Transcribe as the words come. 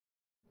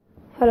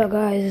Hello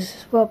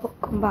guys,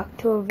 welcome back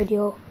to a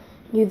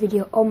new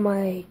video on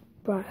my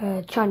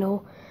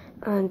channel,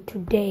 and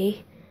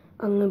today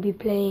I'm going to be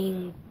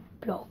playing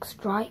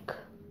Blockstrike.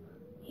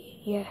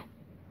 Yeah,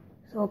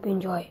 so hope you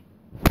enjoy.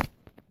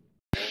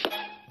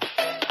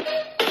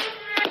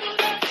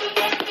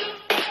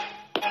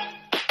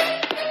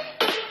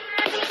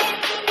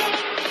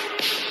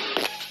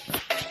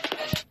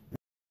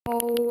 So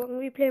I'm going to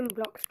be playing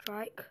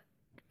Blockstrike.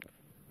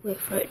 Wait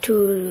for it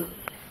to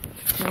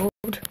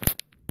load.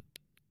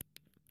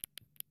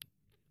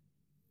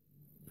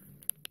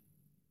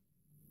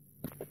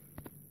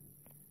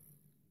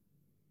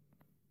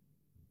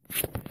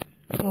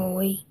 Oh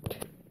wait,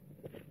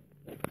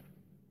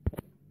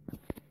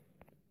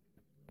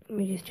 let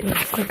me just do a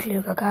quick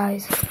look,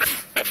 guys.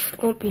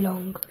 Won't be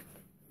long.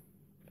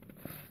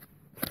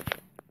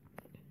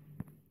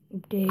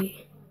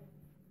 Update.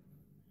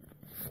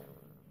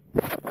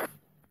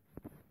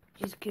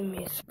 Just give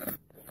me a second.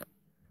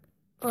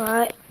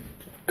 Alright.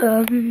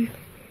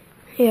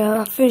 Yeah,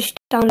 I finished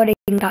downloading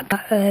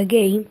that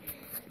game.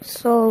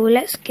 So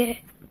let's get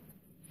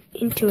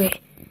into it.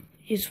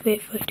 Just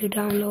wait for it to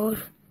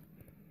download.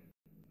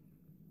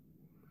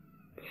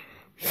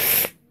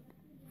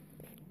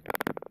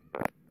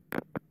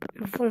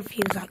 My phone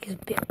feels like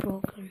it's a bit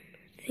broken.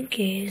 I think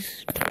it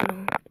is. Don't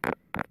know.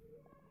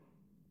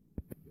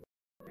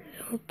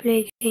 I'll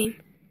play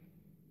game.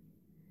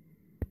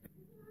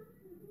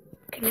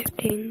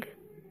 Connecting.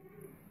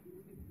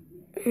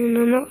 And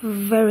I'm not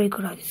very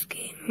good at this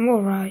game. I'm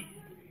alright.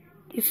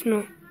 It's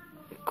not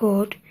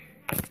good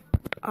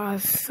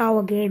as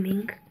Sour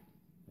Gaming.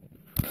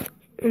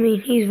 I mean,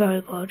 he's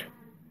very good.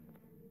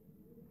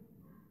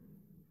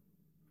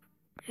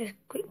 Let's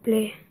quick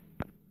play.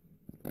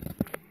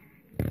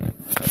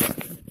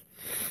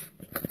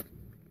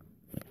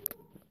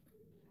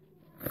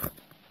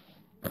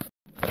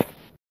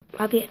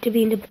 I get to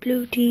be in the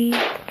blue team.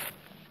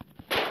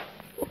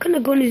 What kind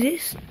of gun is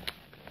this?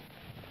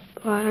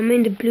 Right, I'm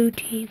in the blue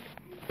team.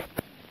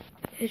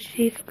 Let's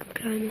see if I can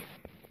climb it.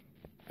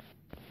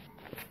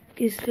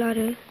 This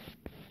ladder.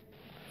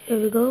 There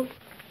we go.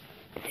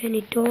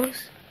 Any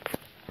doors?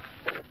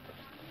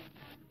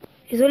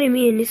 It's only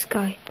me and this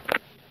guy.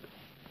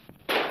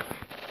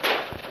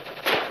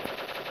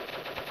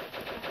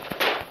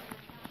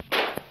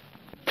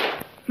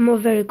 I'm not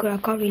very good, I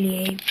can't really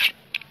aim.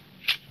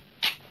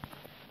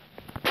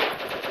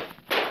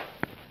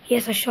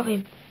 Yes, I shot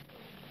him.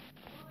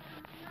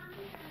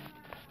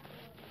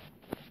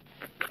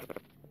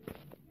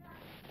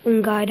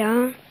 One guy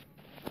down.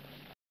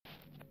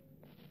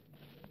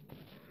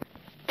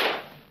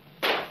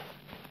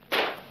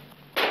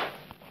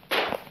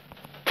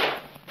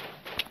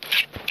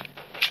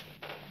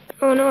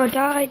 Oh no, I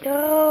died,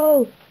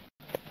 no!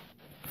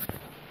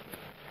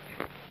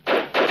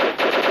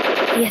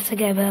 Yes, I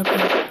get a better gun.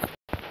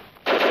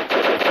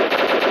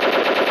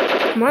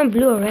 Am I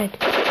blue or red?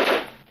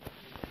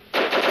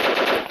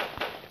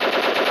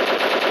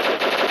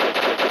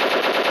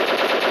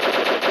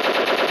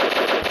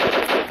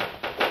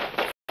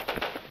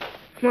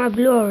 Am I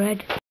blue or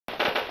red?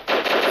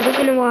 I don't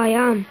even know what I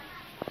am.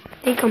 I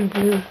think I'm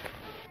blue.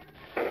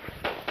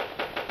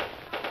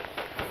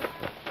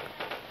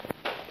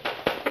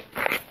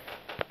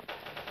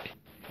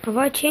 Have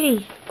I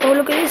changed? Oh,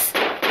 look at this.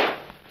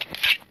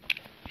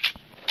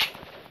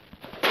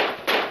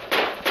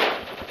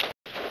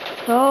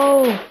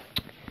 Oh.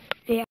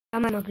 Yeah,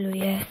 I'm not blue,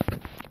 yeah.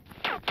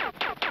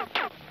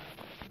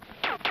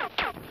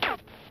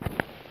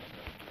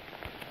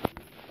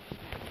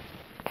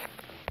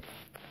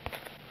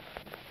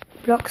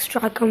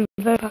 Blockstrike, I'm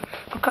very bad.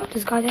 I'll cut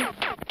this guy there.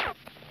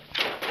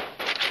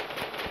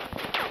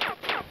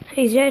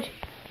 He's dead.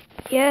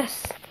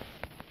 Yes.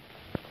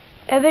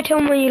 Every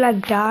time when you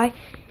like die,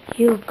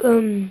 you get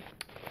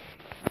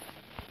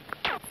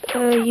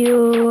a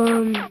new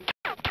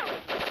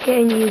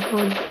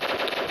gun.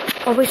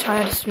 I wish I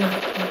had a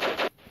sniper.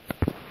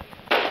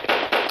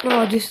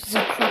 Oh, this is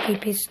a crappy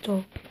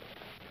pistol.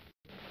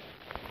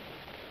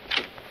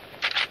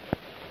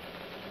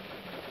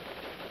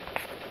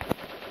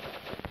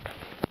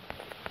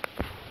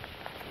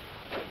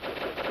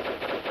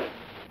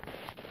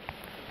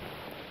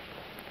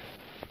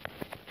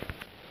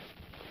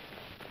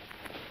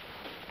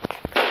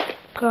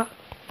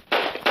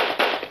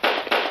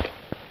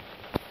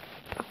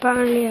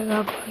 Apparently I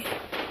got it.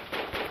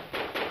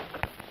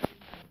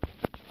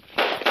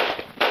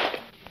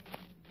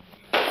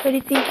 Where do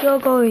you think you're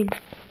going?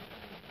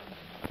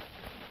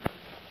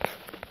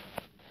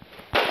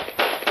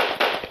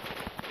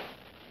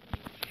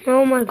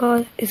 Oh my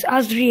god, it's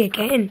Azri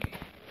again.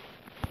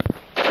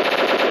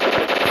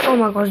 Oh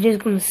my god, this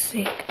gun is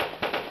sick.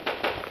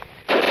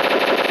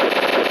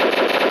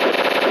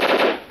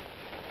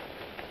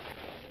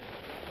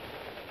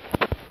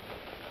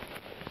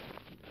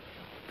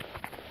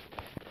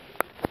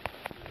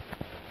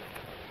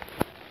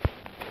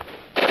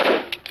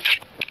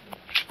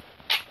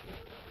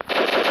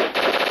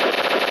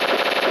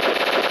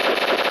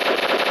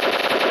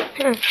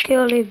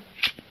 Kill him.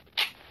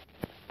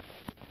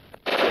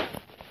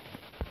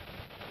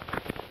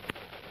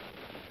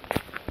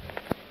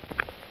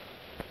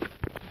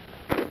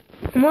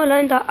 More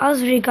like that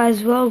Azri guy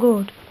is well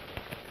good.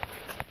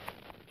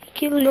 He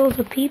killed loads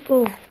of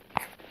people.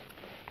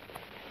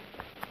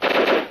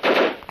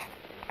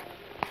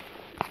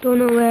 Don't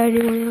know where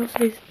anyone else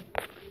is.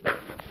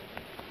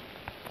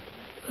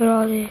 Where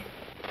are they?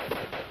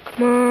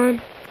 Come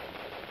on.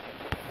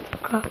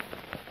 Crap.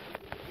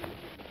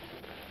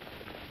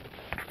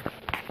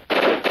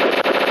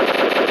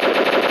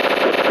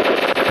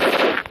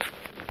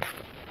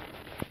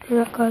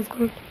 That guy's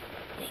gone.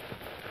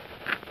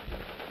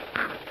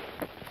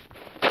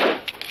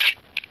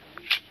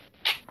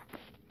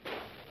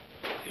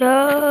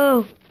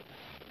 No!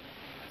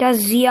 That's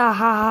Zia, ha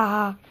ha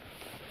ha.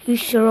 You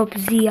shut up,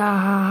 Zia,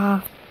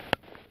 ha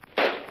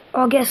ha.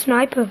 I'll get a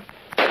sniper.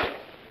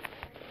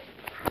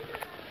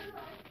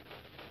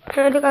 I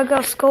think I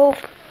got a scope.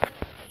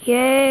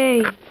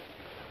 Yay!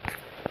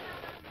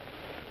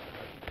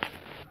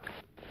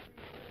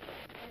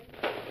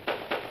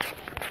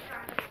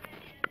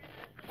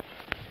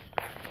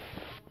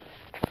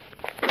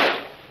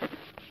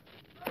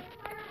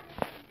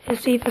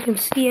 Let's see if I can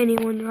see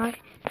anyone, right?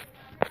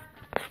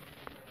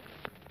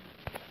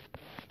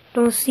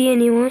 Don't see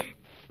anyone.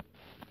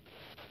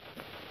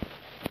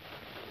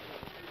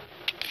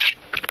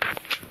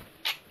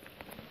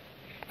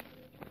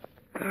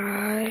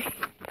 Alright,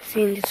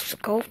 seeing this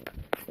scope.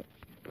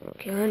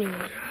 Kill anyone,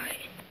 right?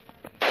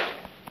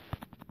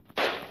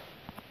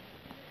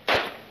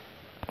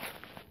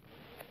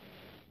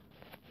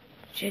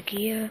 Check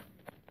here.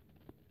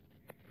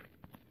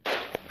 I'm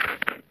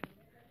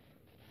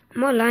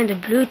not lying, the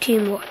blue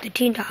team, the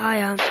team that I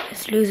am,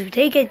 is losing.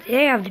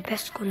 They have the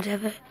best guns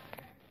ever.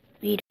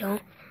 We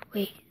don't.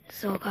 Wait,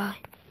 so guy.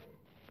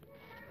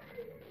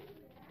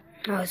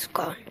 No, it's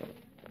gone.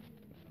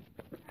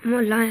 I'm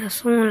not lying, I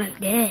saw one like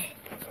that.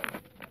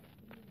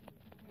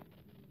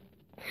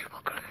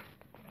 Okay.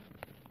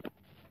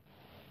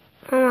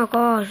 Oh my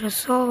gosh, I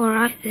saw one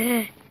right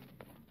there.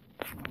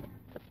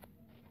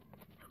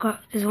 Look,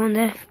 there's one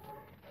there.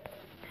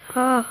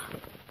 Oh.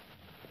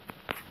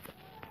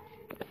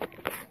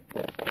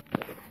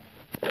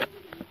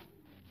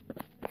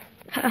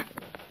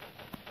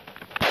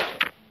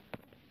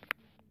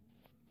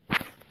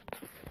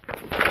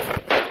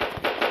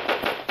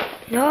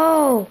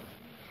 No!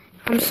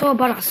 I'm so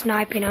bad at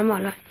sniping, I'm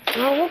not like,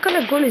 oh, what kind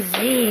of gun is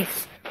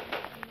this?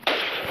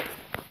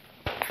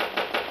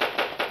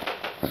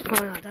 Oh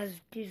no, that's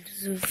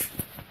this.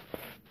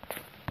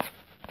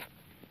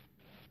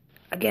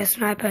 I get a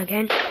sniper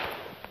again.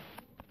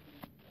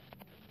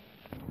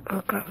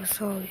 Oh crap, I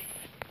saw it.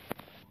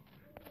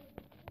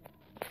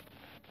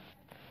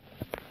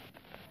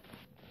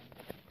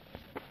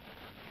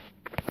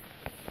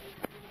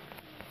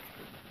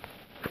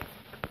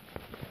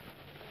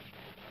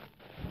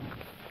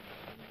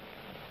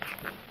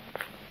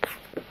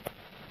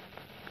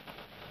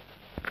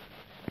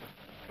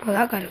 Oh,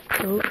 that guy looked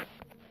cool.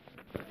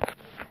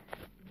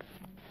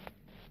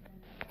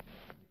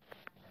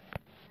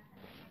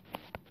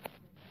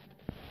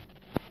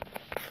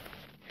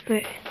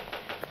 Wait.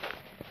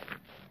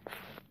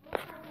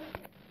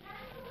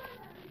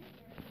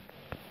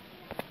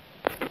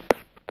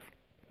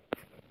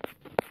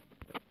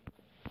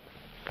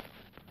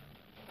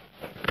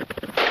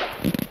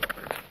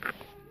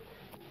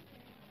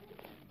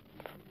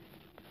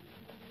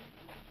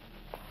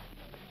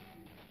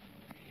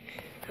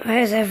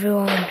 Where's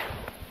everyone?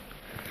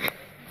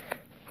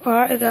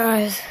 Alright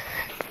guys,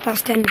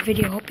 that's the end of the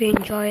video. Hope you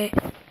enjoy it.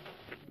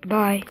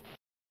 Bye.